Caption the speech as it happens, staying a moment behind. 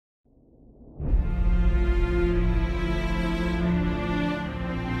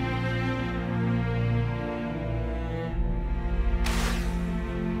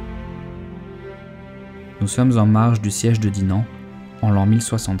Nous sommes en marge du siège de Dinan, en l'an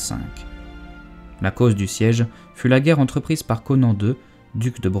 1065. La cause du siège fut la guerre entreprise par Conan II,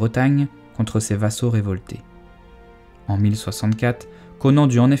 duc de Bretagne, contre ses vassaux révoltés. En 1064, Conan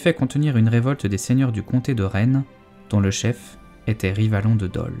dut en effet contenir une révolte des seigneurs du comté de Rennes, dont le chef était Rivalon de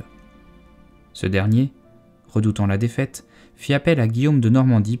Dole. Ce dernier, redoutant la défaite, fit appel à Guillaume de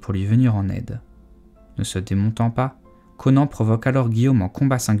Normandie pour lui venir en aide. Ne se démontant pas, Conan provoque alors Guillaume en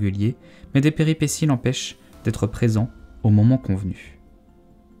combat singulier, mais des péripéties l'empêchent d'être présent au moment convenu.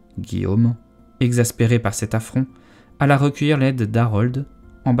 Guillaume, exaspéré par cet affront, alla recueillir l'aide d'Harold,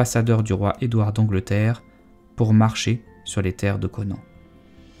 ambassadeur du roi Édouard d'Angleterre, pour marcher sur les terres de Conan.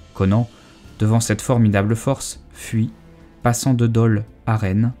 Conan, devant cette formidable force, fuit, passant de Dole à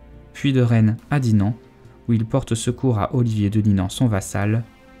Rennes, puis de Rennes à Dinan, où il porte secours à Olivier de Dinan, son vassal,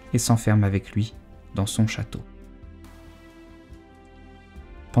 et s'enferme avec lui dans son château.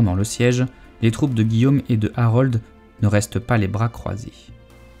 Pendant le siège, les troupes de Guillaume et de Harold ne restent pas les bras croisés.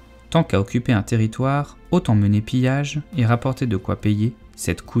 Tant qu'à occuper un territoire, autant mener pillage et rapporter de quoi payer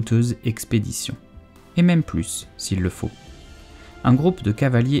cette coûteuse expédition. Et même plus, s'il le faut. Un groupe de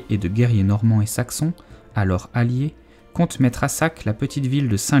cavaliers et de guerriers normands et saxons, alors alliés, compte mettre à sac la petite ville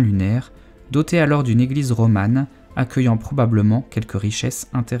de Saint Lunaire, dotée alors d'une église romane, accueillant probablement quelques richesses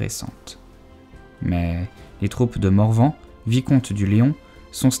intéressantes. Mais les troupes de Morvan, vicomte du Léon,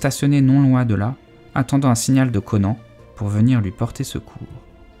 sont stationnées non loin de là, attendant un signal de Conan pour venir lui porter secours.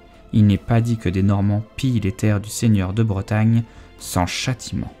 Il n'est pas dit que des Normands pillent les terres du seigneur de Bretagne sans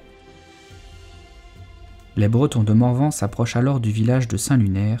châtiment. Les Bretons de Morvan s'approchent alors du village de Saint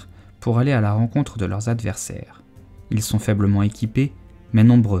Lunaire pour aller à la rencontre de leurs adversaires. Ils sont faiblement équipés, mais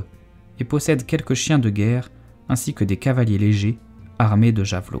nombreux, et possèdent quelques chiens de guerre ainsi que des cavaliers légers armés de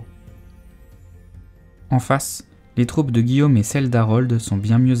javelots. En face, les troupes de Guillaume et celles d'Harold sont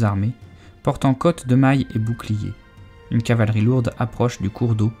bien mieux armées, portant cottes de mailles et boucliers. Une cavalerie lourde approche du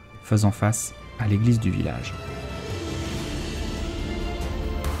cours d'eau, faisant face à l'église du village.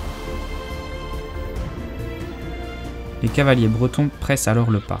 Les cavaliers bretons pressent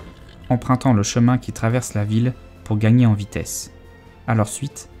alors le pas, empruntant le chemin qui traverse la ville pour gagner en vitesse. À leur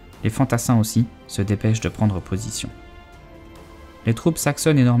suite, les fantassins aussi se dépêchent de prendre position. Les troupes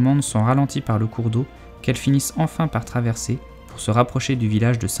saxonnes et normandes sont ralenties par le cours d'eau qu'elles finissent enfin par traverser pour se rapprocher du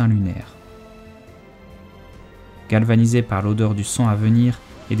village de Saint Lunaire. Galvanisés par l'odeur du sang à venir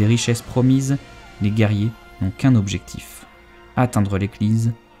et des richesses promises, les guerriers n'ont qu'un objectif, atteindre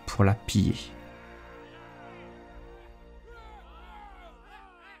l'église pour la piller.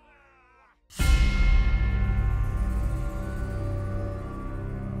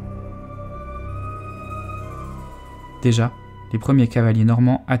 Déjà, les premiers cavaliers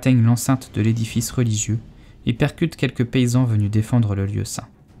normands atteignent l'enceinte de l'édifice religieux et percutent quelques paysans venus défendre le lieu saint.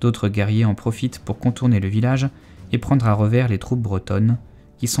 D'autres guerriers en profitent pour contourner le village et prendre à revers les troupes bretonnes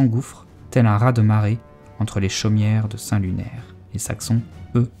qui s'engouffrent, tel un raz de marée, entre les chaumières de Saint Lunaire. Les Saxons,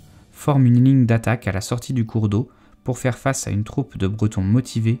 eux, forment une ligne d'attaque à la sortie du cours d'eau pour faire face à une troupe de Bretons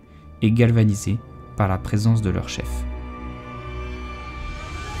motivés et galvanisés par la présence de leur chef.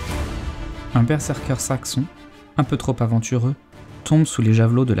 Un berserker saxon, un peu trop aventureux, tombe sous les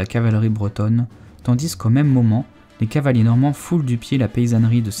javelots de la cavalerie bretonne, tandis qu'au même moment, les cavaliers normands foulent du pied la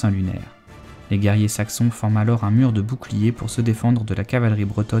paysannerie de Saint Lunaire. Les guerriers saxons forment alors un mur de boucliers pour se défendre de la cavalerie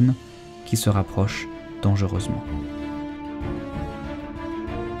bretonne qui se rapproche dangereusement.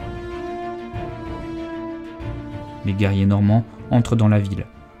 Les guerriers normands entrent dans la ville,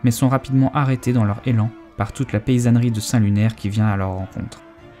 mais sont rapidement arrêtés dans leur élan par toute la paysannerie de Saint Lunaire qui vient à leur rencontre.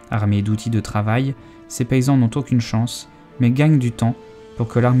 Armés d'outils de travail, ces paysans n'ont aucune chance, mais gagnent du temps pour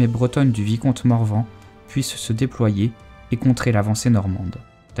que l'armée bretonne du vicomte Morvan puisse se déployer et contrer l'avancée normande.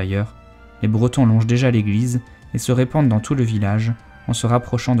 D'ailleurs, les Bretons longent déjà l'église et se répandent dans tout le village en se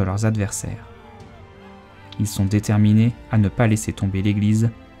rapprochant de leurs adversaires. Ils sont déterminés à ne pas laisser tomber l'église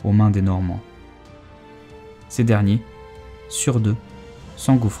aux mains des Normands. Ces derniers, sur d'eux,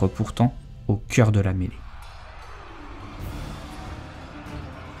 s'engouffrent pourtant au cœur de la mêlée.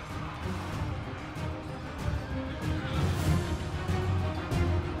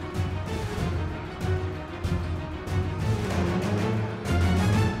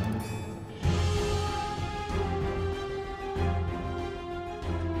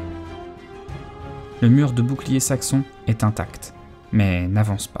 Le mur de boucliers saxons est intact, mais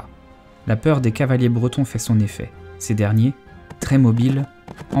n'avance pas. La peur des cavaliers bretons fait son effet. Ces derniers, très mobiles,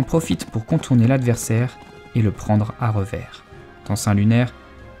 en profitent pour contourner l'adversaire et le prendre à revers. Dans Saint Lunaire,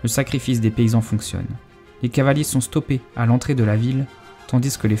 le sacrifice des paysans fonctionne. Les cavaliers sont stoppés à l'entrée de la ville,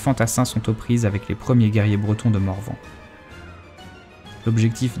 tandis que les fantassins sont aux prises avec les premiers guerriers bretons de Morvan.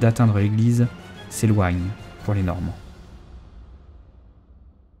 L'objectif d'atteindre l'église s'éloigne pour les Normands.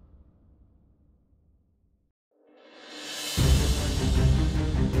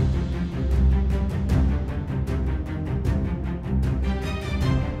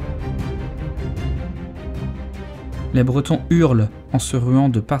 Les Bretons hurlent en se ruant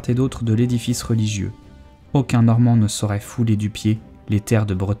de part et d'autre de l'édifice religieux. Aucun Normand ne saurait fouler du pied les terres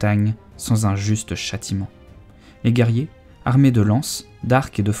de Bretagne sans un juste châtiment. Les guerriers, armés de lances,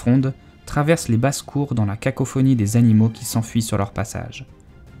 d'arcs et de frondes, traversent les basses-cours dans la cacophonie des animaux qui s'enfuient sur leur passage.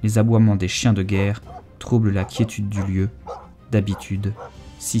 Les aboiements des chiens de guerre troublent la quiétude du lieu, d'habitude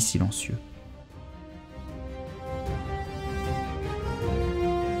si silencieux.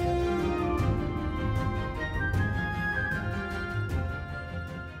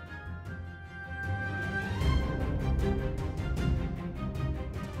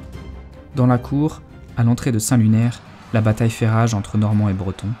 Dans la cour, à l'entrée de Saint Lunaire, la bataille fait rage entre Normands et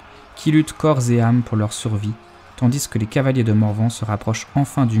Bretons, qui luttent corps et âme pour leur survie, tandis que les cavaliers de Morvan se rapprochent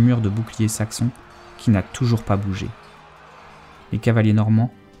enfin du mur de boucliers saxons qui n'a toujours pas bougé. Les cavaliers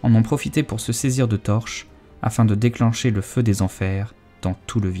normands en ont profité pour se saisir de torches afin de déclencher le feu des enfers dans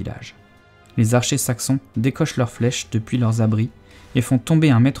tout le village. Les archers saxons décochent leurs flèches depuis leurs abris et font tomber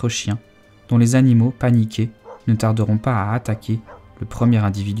un maître chien dont les animaux, paniqués, ne tarderont pas à attaquer le premier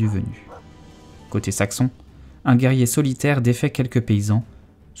individu venu. Côté saxon, un guerrier solitaire défait quelques paysans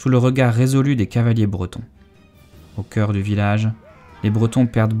sous le regard résolu des cavaliers bretons. Au cœur du village, les Bretons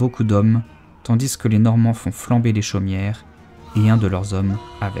perdent beaucoup d'hommes, tandis que les Normands font flamber les chaumières, et un de leurs hommes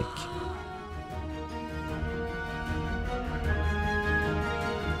avec.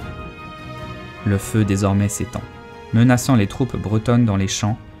 Le feu désormais s'étend, menaçant les troupes bretonnes dans les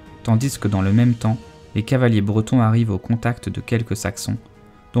champs, tandis que dans le même temps, les cavaliers bretons arrivent au contact de quelques Saxons,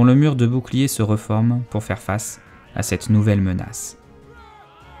 dont le mur de boucliers se reforme pour faire face à cette nouvelle menace.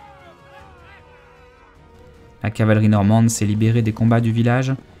 La cavalerie normande s'est libérée des combats du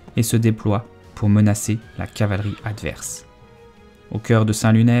village et se déploie pour menacer la cavalerie adverse. Au cœur de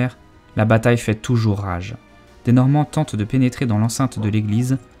Saint Lunaire, la bataille fait toujours rage. Des Normands tentent de pénétrer dans l'enceinte de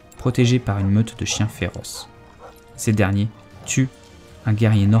l'église, protégés par une meute de chiens féroces. Ces derniers tuent un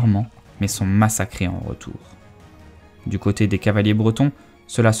guerrier normand, mais sont massacrés en retour. Du côté des cavaliers bretons,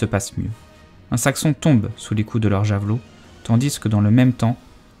 cela se passe mieux. Un Saxon tombe sous les coups de leurs javelots, tandis que dans le même temps,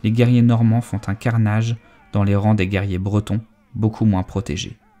 les guerriers normands font un carnage dans les rangs des guerriers bretons, beaucoup moins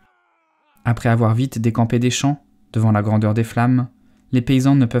protégés. Après avoir vite décampé des champs, devant la grandeur des flammes, les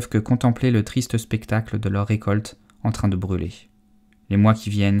paysans ne peuvent que contempler le triste spectacle de leur récolte en train de brûler. Les mois qui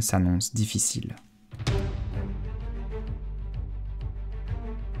viennent s'annoncent difficiles.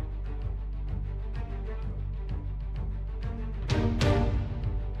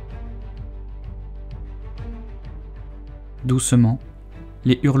 Doucement,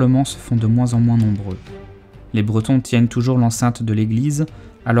 les hurlements se font de moins en moins nombreux. Les Bretons tiennent toujours l'enceinte de l'église,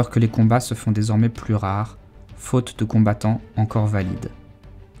 alors que les combats se font désormais plus rares, faute de combattants encore valides.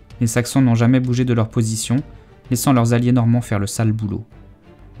 Les Saxons n'ont jamais bougé de leur position, laissant leurs alliés normands faire le sale boulot.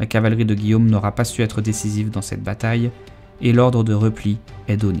 La cavalerie de Guillaume n'aura pas su être décisive dans cette bataille, et l'ordre de repli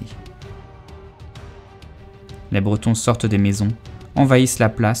est donné. Les Bretons sortent des maisons, envahissent la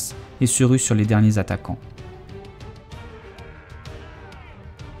place et se ruent sur les derniers attaquants.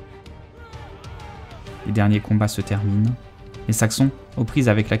 Les derniers combats se terminent. Les Saxons, aux prises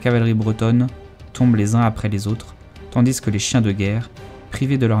avec la cavalerie bretonne, tombent les uns après les autres, tandis que les chiens de guerre,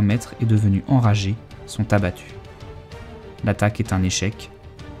 privés de leur maître et devenus enragés, sont abattus. L'attaque est un échec.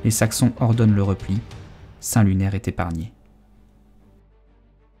 Les Saxons ordonnent le repli. Saint Lunaire est épargné.